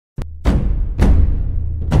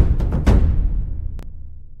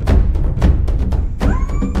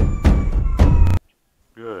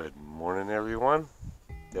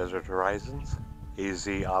Deserthorizons, AZ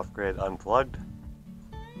Off-Grid Unplugged.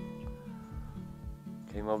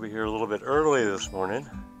 Came over here a little bit early this morning.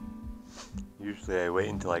 Usually I wait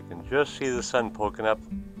until I can just see the sun poking up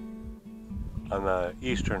on the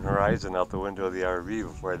eastern horizon out the window of the RV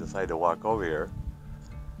before I decide to walk over here.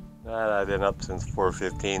 I've been up since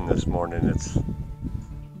 4:15 this morning. It's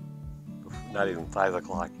not even 5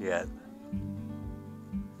 o'clock yet.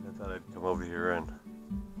 I thought I'd come over here and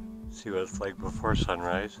see what it's like before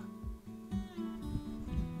sunrise.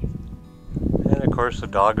 And of course the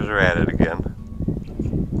dogs are at it again.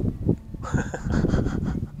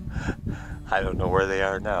 I don't know where they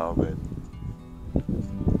are now, but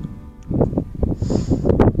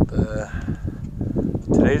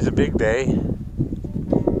today's a big day.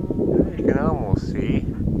 You can almost see.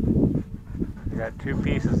 I got 2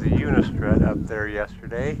 pieces of unistrut up there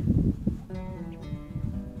yesterday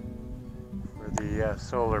for the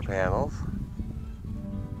solar panels.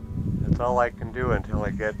 That's all I can do until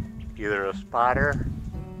I get either a spotter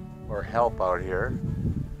or help out here.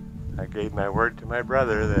 I gave my word to my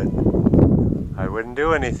brother that I wouldn't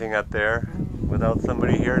do anything up there without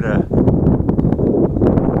somebody here to...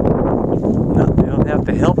 No, they don't have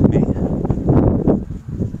to help me.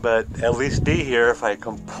 But at least be here if I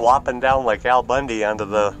come plopping down like Al Bundy onto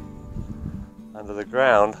the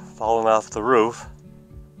ground, falling off the roof,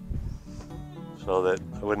 so that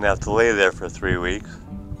I wouldn't have to lay there for 3 weeks.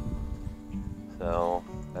 So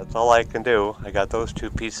that's all I can do. I got those 2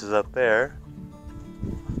 pieces up there.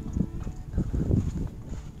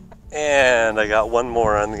 And I got one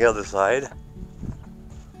more on the other side.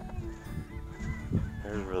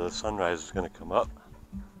 Here's where the sunrise is going to come up.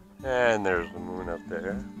 And there's the moon up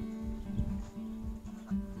there.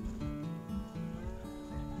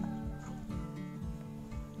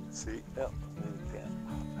 See? Yep, there you go.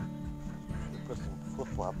 Should put some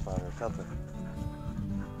flip-flops on or something.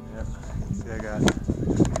 Yep, you can see I got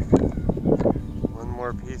one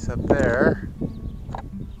more piece up there.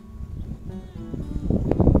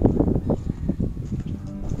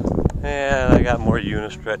 And I got more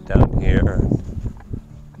unistrut down here,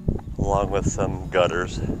 along with some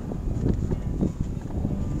gutters.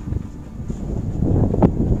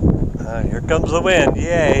 Here comes the wind,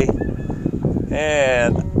 yay!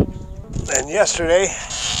 And then yesterday,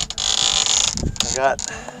 I got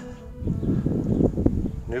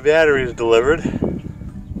new batteries delivered.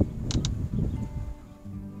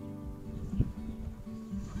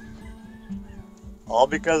 All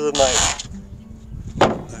because of my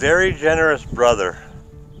very generous brother.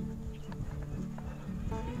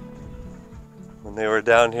 When they were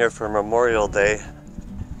down here for Memorial Day,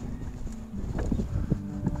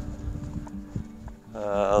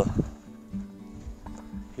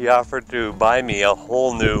 he offered to buy me a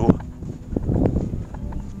whole new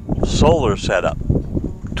solar setup.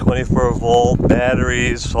 24-volt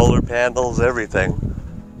batteries, solar panels, everything.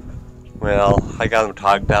 Well, I got him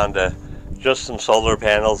talked down to just some solar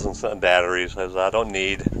panels and some batteries. I said, I don't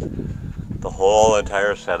need the whole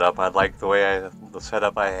entire setup. I like the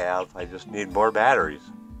setup I have. I just need more batteries.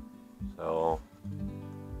 So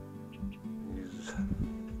he's,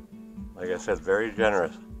 like I said, very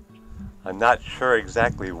generous. I'm not sure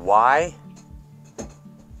exactly why.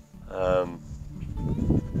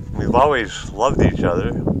 We've always loved each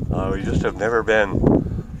other. We just have never been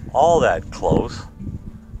all that close.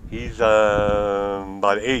 He's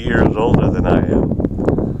about 8 years older than I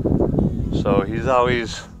am. So he's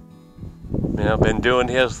always, been doing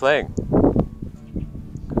his thing.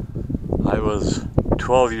 I was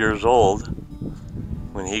 12 years old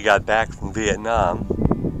when he got back from Vietnam.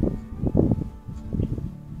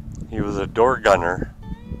 He was a door gunner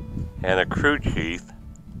and a crew chief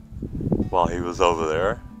while he was over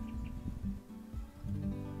there.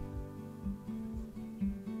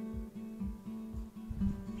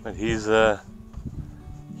 But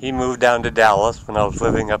he moved down to Dallas when I was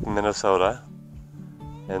living up in Minnesota.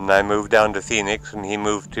 And I moved down to Phoenix and he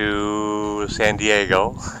moved to San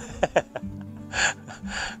Diego.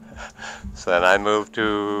 So then I moved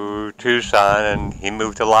to Tucson and he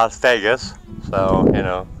moved to Las Vegas. So,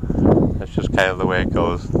 that's just kind of the way it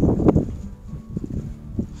goes.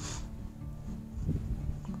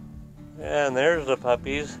 And there's the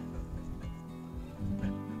puppies.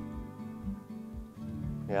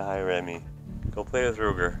 Yeah, hi Remy. Go play with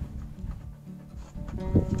Ruger.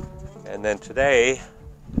 And then today,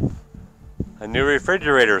 a new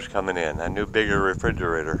refrigerator's coming in, a new bigger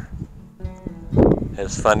refrigerator.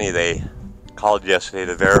 It's funny, they called yesterday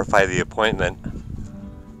to verify the appointment,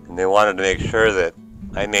 and they wanted to make sure that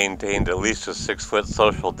I maintained at least a 6-foot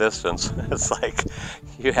social distance. It's like,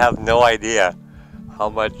 you have no idea how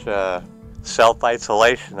much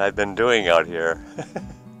self-isolation I've been doing out here.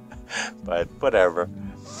 But whatever.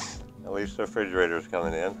 At least the refrigerator's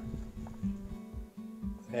coming in.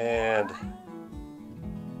 And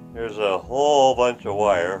there's a whole bunch of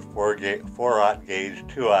wire, 4/0 gauge,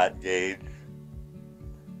 2/0 gauge,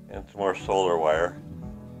 and some more solar wire.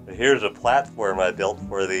 But here's a platform I built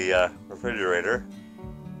for the refrigerator.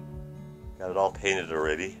 Got it all painted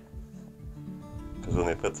already. Because when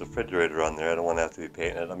they put the refrigerator on there, I don't want to have to be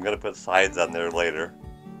painted. I'm going to put sides on there later.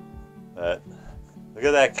 But look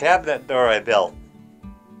at that cabinet door I built.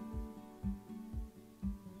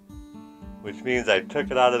 Which means I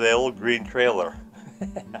took it out of the old green trailer.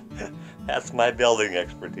 That's my building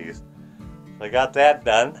expertise. So I got that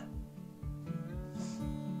done.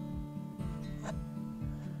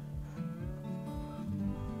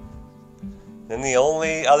 Then the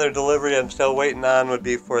only other delivery I'm still waiting on would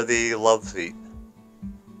be for the love seat.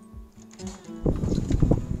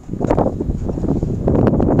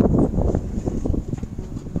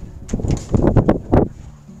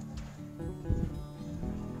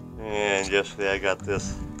 And yesterday I got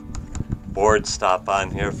this board stop on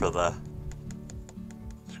here for the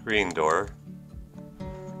screen door.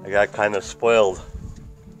 I got kind of spoiled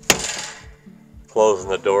closing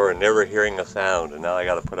the door and never hearing a sound, and now I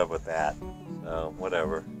got to put up with that. So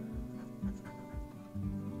whatever.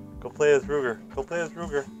 Go play with Ruger. Go play with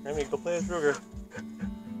Ruger. Remy, go play with Ruger.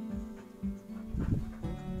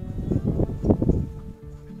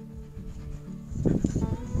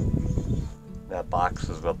 That box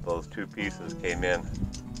is what those two pieces came in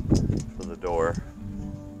for the door.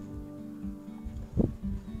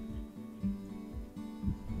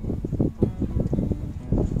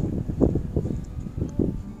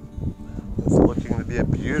 It's looking to be a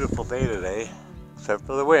beautiful day today, except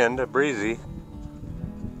for the wind, breezy.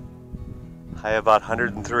 High about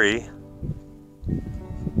 103.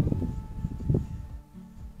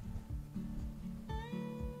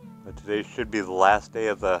 But today should be the last day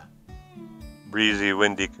of the breezy,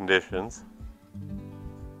 windy conditions.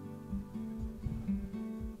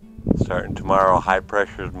 Starting tomorrow, high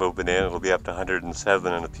pressure is moving in. It'll be up to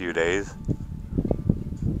 107 in a few days.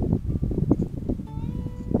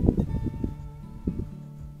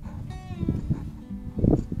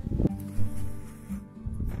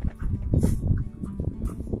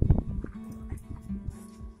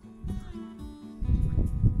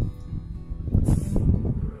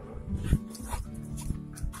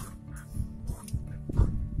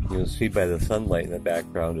 You'll see by the sunlight in the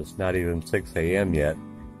background, it's not even 6 a.m. yet.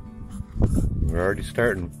 We're already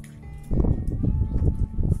starting.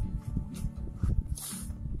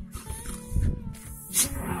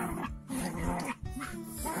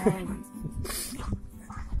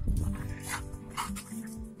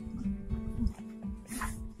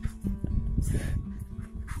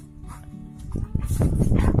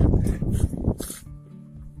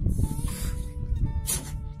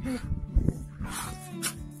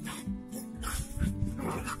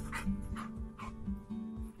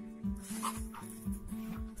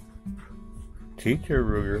 Teacher,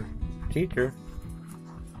 Ruger. Teacher.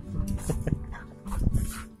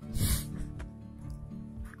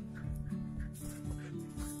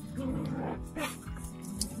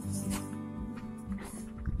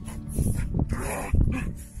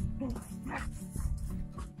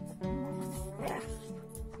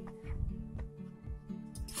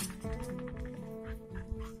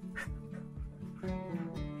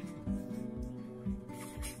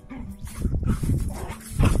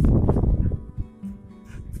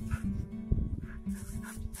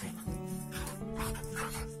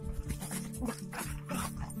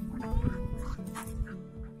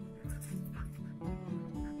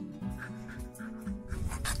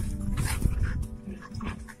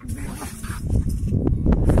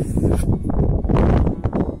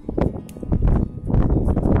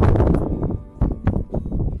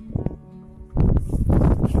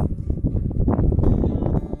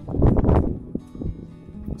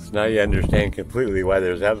 Now you understand completely why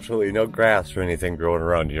there's absolutely no grass or anything growing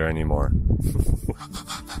around here anymore.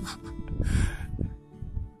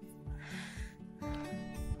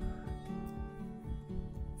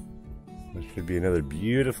 This should be another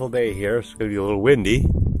beautiful day here. It's going to be a little windy.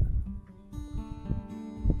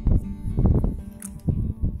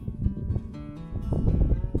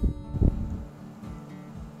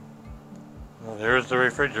 Well, there's the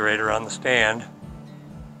refrigerator on the stand.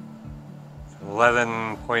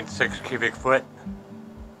 11.6 cubic foot.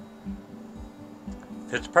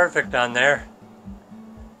 Fits perfect on there.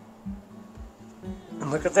 And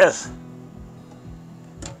look at this.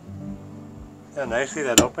 See how nicely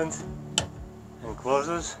that opens and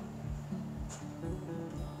closes.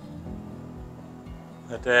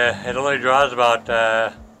 But it only draws about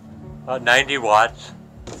 90 watts.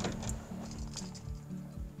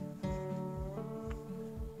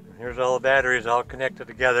 And here's all the batteries all connected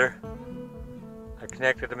together. I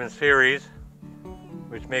connected them in series,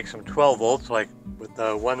 which makes them 12 volts, like with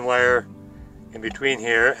the one wire in between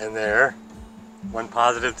here and there. One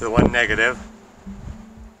positive to one negative.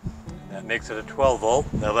 That makes it a 12 volt.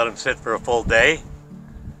 I let them sit for a full day.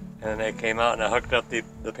 And then I came out and I hooked up the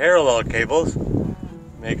parallel cables,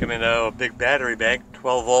 make them into a big battery bank,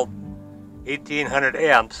 12 volt, 1800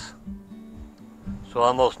 amps. So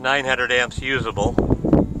almost 900 amps usable.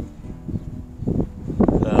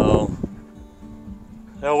 So,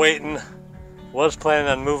 still waiting. Was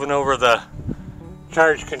planning on moving over the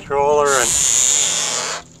charge controller and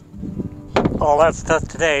all that stuff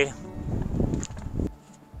today.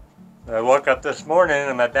 I woke up this morning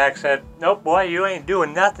and my back said, nope, boy, you ain't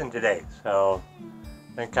doing nothing today. So,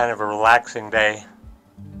 been kind of a relaxing day.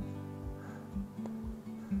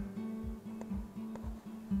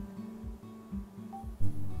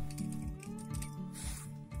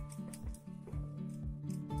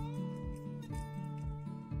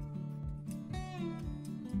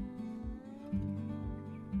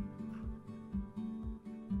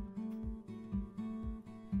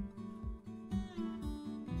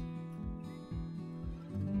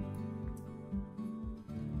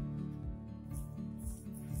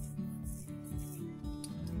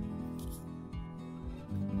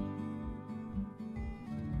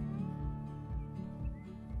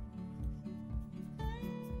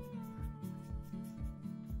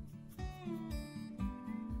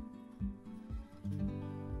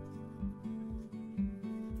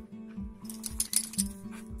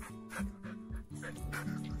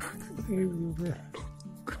 Hey Ruger,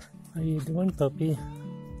 how you doing, puppy?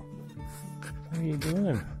 How you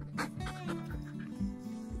doing?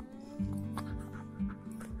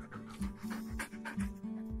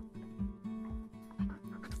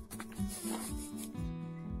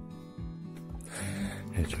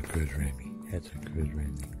 That's a good Remy. That's a good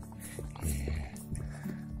Remy. Yeah.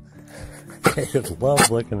 I just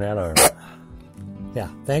love licking that arm. Yeah,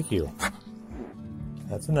 thank you.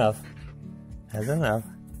 That's enough. That's enough.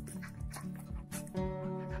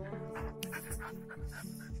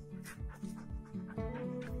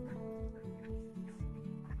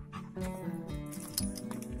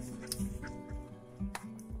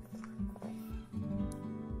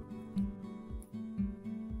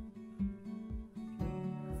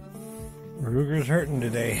 Ruger's hurting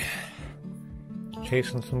today.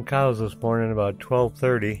 Chasing some cows this morning about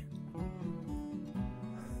 12:30.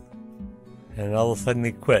 And all of a sudden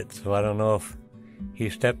he quit, so I don't know if he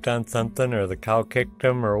stepped on something or the cow kicked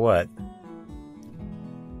him or what.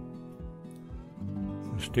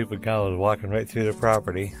 The stupid cow was walking right through the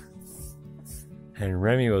property. And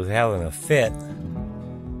Remy was having a fit.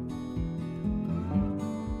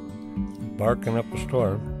 Barking up a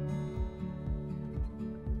storm.